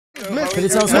Can you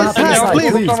tell us what happened?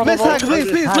 Please,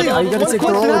 please. Are you gonna take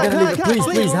the role or gonna leave it?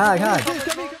 Please, hag.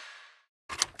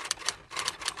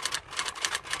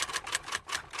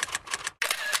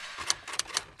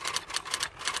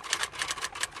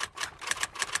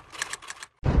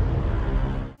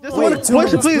 Just one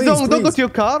question, please don't go to your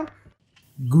car.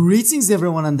 Greetings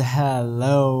everyone and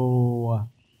hello.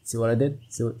 See what I did?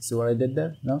 See what I did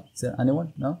there? No?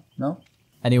 Anyone? No?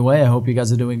 Anyway, I hope you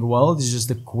guys are doing well. This is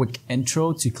just a quick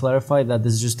intro to clarify that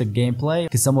this is just a gameplay.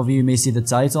 Because some of you may see the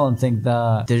title and think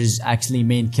that there's actually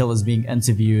main killers being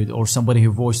interviewed or somebody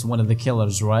who voiced one of the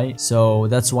killers, right? So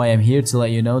that's why I'm here to let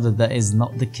you know that that is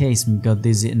not the case,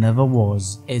 because it never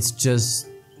was. It's just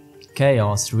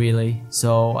chaos, really.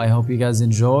 So I hope you guys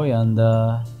enjoy and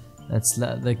let's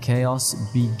let the chaos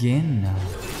begin.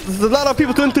 There's a lot of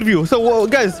people to interview. So,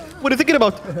 guys, what are you thinking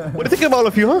about? What are you thinking about, all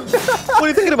of you, huh? What are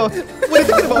you thinking about? What are you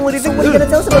thinking about? What are you gonna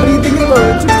tell us about? What are you thinking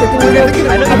about?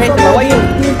 I know you hate me. Why are you?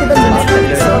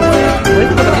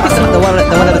 The one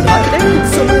that was hot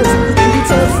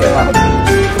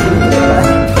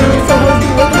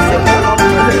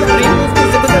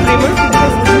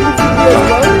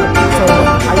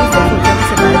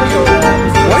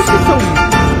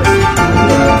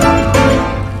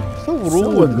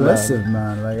so aggressive,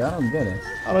 man. Like, I don't get it.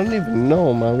 I don't even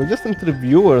know, man. We're just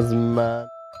interviewers, man.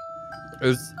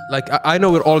 It's like, I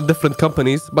know we're all different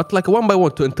companies, but like one by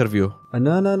one to interview.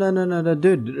 No,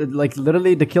 dude. Like,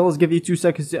 literally, the killers give you 2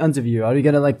 seconds to interview. Are you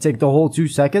gonna, like, take the whole 2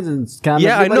 seconds and scam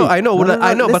everybody? I know,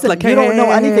 listen, but like, you don't know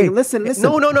anything. Listen.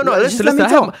 No.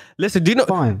 Listen, do you know?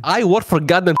 Fine. I work for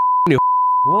goddamn.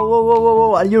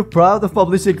 Whoa. Are you proud of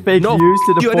publishing fake news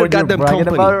to the point you're bragging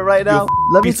about it right now?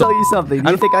 Let me tell you something.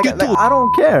 Do you think I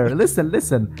don't care.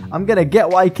 Listen. I'm gonna get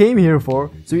what I came here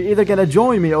for. So you're either gonna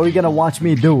join me or you're gonna watch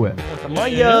me do it.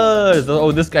 Myers!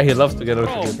 Oh, this guy, he loves to get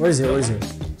interviewed. Where is he?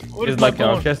 He's like,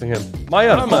 I'm casting him.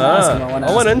 Myers, man.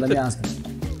 I want to Let me ask him.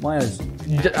 Myers.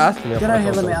 Just ask me. Get out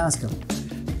here, let me ask him.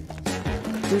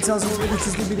 Can you tell us what we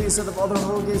choose DBD instead of other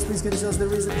horror games? Please can you tell us the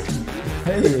reason?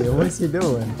 Hey, what is he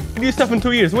doing? Where do you stuff in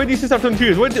 2 years? Where do you see stuff in 2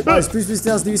 years? Please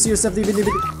tell us, do you see yourself DVD?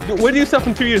 Where do you stuff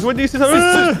in 2 years? Where do you see stuff?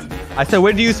 I said,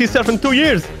 where do you see stuff in 2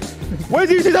 years? Where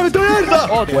do you see stuff in 2 years?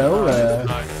 Well,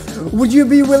 would you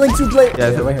be willing to play?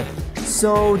 Yeah, right here.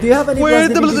 So, do you have any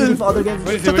plans DVD for other games?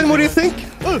 Something, what do you think?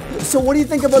 So, what do you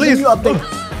think about the new update?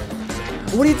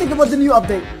 What do you think about the new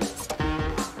update?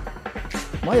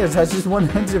 Myers has just one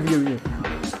interview.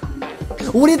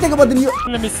 What do you think about the new?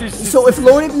 Let me see. So if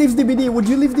Lorip leaves DBD, would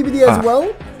you leave DBD as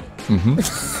well? Mm-hmm.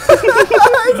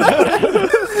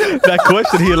 That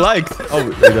question he liked. Oh,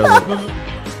 he doesn't.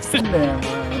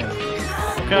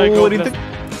 Okay, what do you think?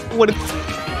 What are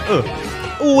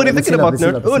you thinking about,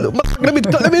 nerd?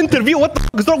 Let me interview. What the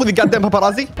fuck is wrong with you, goddamn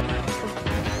paparazzi?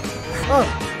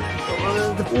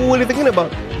 What are you thinking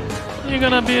about? You're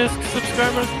gonna be a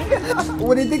subscriber.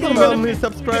 What do you think about me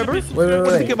subscribers? Wait. What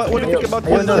do you think about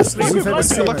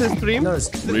his stream?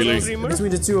 Really?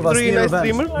 Between the two of us, Three nice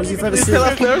streamers. Who's your favorite Tell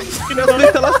us, streamer? nurse.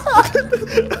 Please tell us.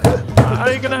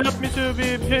 Are you gonna help me to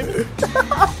be famous?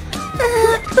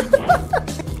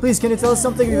 Please, can you tell us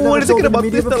something you've never told in the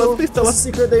media before? Please tell us. A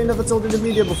secret that you never told in the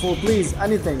media before, please.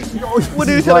 Anything. What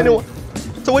do you tell anyone?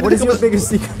 So what is your biggest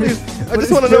secret? I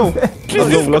just want to know. Can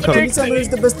you tell me who's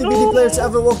the best DBD player to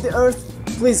ever walk the earth?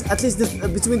 Please, at least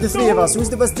between the three of us, who's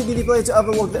the best DBD player to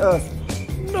ever walk the earth?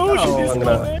 No, she's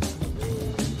not.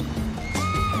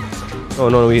 Oh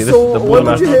no, this is So the what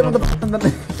would you hit on the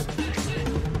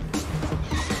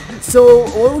So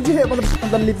what would you hit on the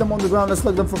and then leave them on the ground and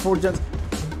slug them for 4 gens?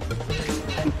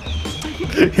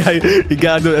 Yeah, you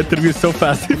gotta do the interview so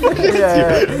fast.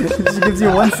 Yeah. She gives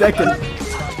you 1 second.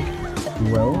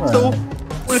 Well, so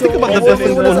what do you think about the best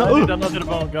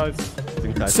guys?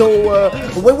 So,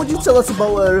 what would you tell us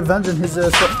about Revenge and his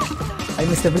I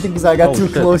missed everything because I got too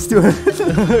close to her.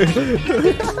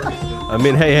 I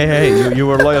mean, hey, you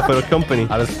were loyal for the company.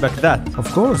 I respect that.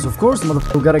 Of course,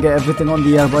 motherfucker. We gotta get everything on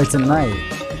the air by tonight.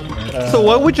 So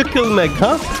why would you kill Meg,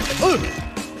 huh?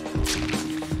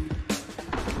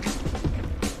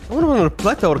 I want to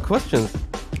reply to our questions.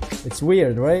 It's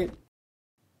weird, right?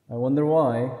 I wonder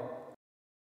why.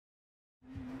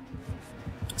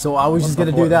 So I was just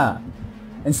gonna do that.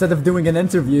 Instead of doing an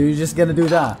interview, you're just gonna do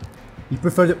that. You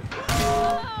prefer to...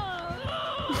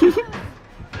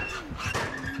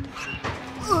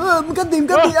 got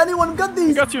these, anyone got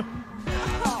these? Got you.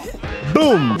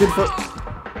 Boom! Good for...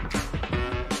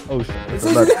 Oh shit.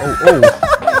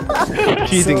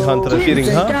 Cheating, Hunter. Cheating,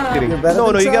 huh? Cheating.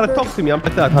 No, you gotta talk to me. I'm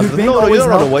like that, Hunter. No, you don't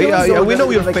run away. We know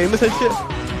you're famous and shit.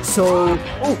 So...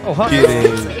 Oh,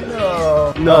 cheating.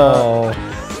 No.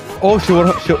 Oh,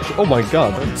 oh my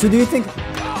god. So do you think...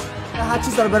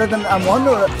 hatches are better than M1?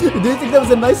 Or do you think that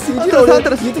was a nice CG?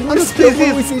 Huntress, Do you think Huntress, we're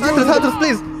please, CG? Huntress,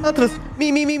 please, Huntress,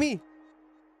 me.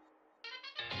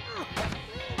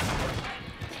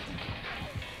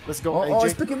 Let's go, Oh, AJ.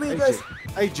 it's picking me, guys.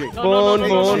 AJ.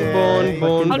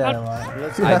 Bone. I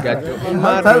got you in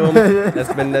my room. Let's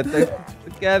spend that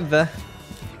together.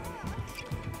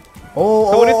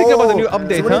 Oh, So what do you think about the new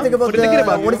update, so what do you think about What do you think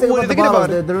about? What do you think about the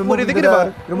bottles? They're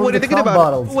removing the clown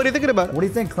bottles. What do you think about? What do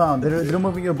you think, clown? They're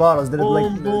removing your bottles. They're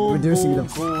like reducing them.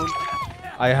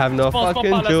 I have no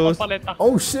fucking juice.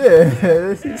 Oh shit!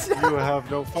 You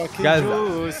have no fucking Guys,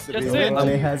 juice. That's it.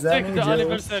 Nobody has Take any the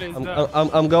juice. anniversary.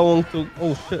 I'm going to.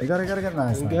 Oh shit. You gotta get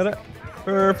nice. Get it?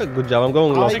 Perfect. Good job. I'm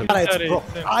going low. I got it, bro.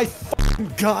 I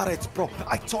fucking got it, bro.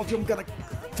 I told you I'm gonna.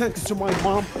 Thanks to my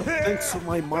mom. Thanks to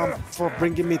my mom for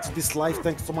bringing me to this life.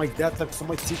 Thanks to my dad. Thanks to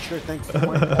my teacher. Thanks to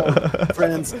my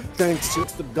friends. Thanks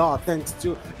to God. Thanks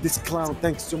to this clown.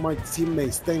 Thanks to my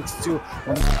teammates. Thanks to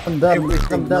I'm dead.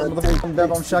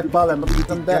 I'm shocked by them.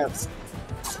 I'm dead.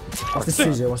 What's the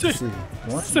CJ? What's the CJ?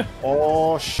 What?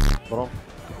 Oh shit, bro.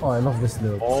 Oh, I love this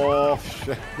loop. Oh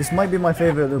shit. This might be my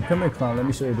favorite loop. Come here, clown. Let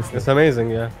me show you this It's loop.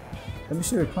 amazing, yeah. Let me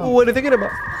show you, clown. What are you thinking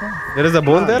about? There is a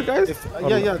bone there, guys?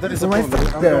 Yeah, there is So a my bone.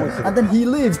 foot there, and then he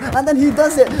leaves, and then he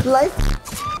does it. Life.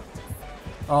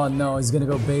 Oh no, he's gonna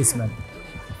go basement.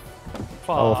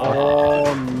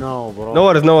 Oh no, bro. No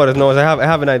worries. I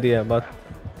have an idea, but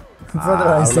Brother,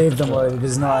 I saved them already.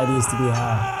 There's no ideas to be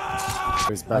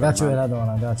had. I got you another one.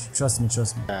 I got you. Trust me.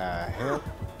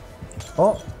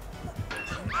 Oh.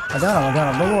 I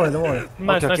got him. Don't worry.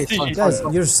 Nice, Okay, nice CG. Guys,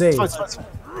 you're safe. Fine.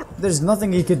 There's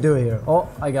nothing he could do here. Oh,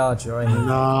 I got you right here.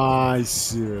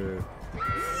 Nice.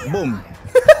 Boom.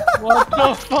 What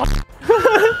the fuck?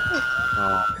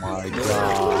 Oh my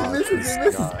god.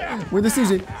 Misses. With the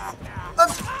CG.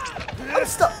 I'm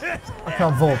stuck. I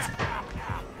can't vault.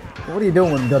 What are you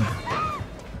doing, God?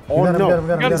 Oh no.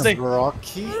 Got him.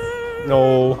 Rocky.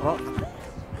 no.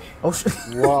 Oh shit.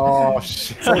 Wow,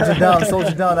 shit.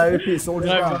 Soldier down, I repeat, soldier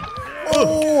down.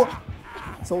 Oh!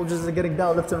 Soldiers are getting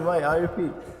down left and right, I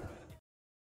repeat.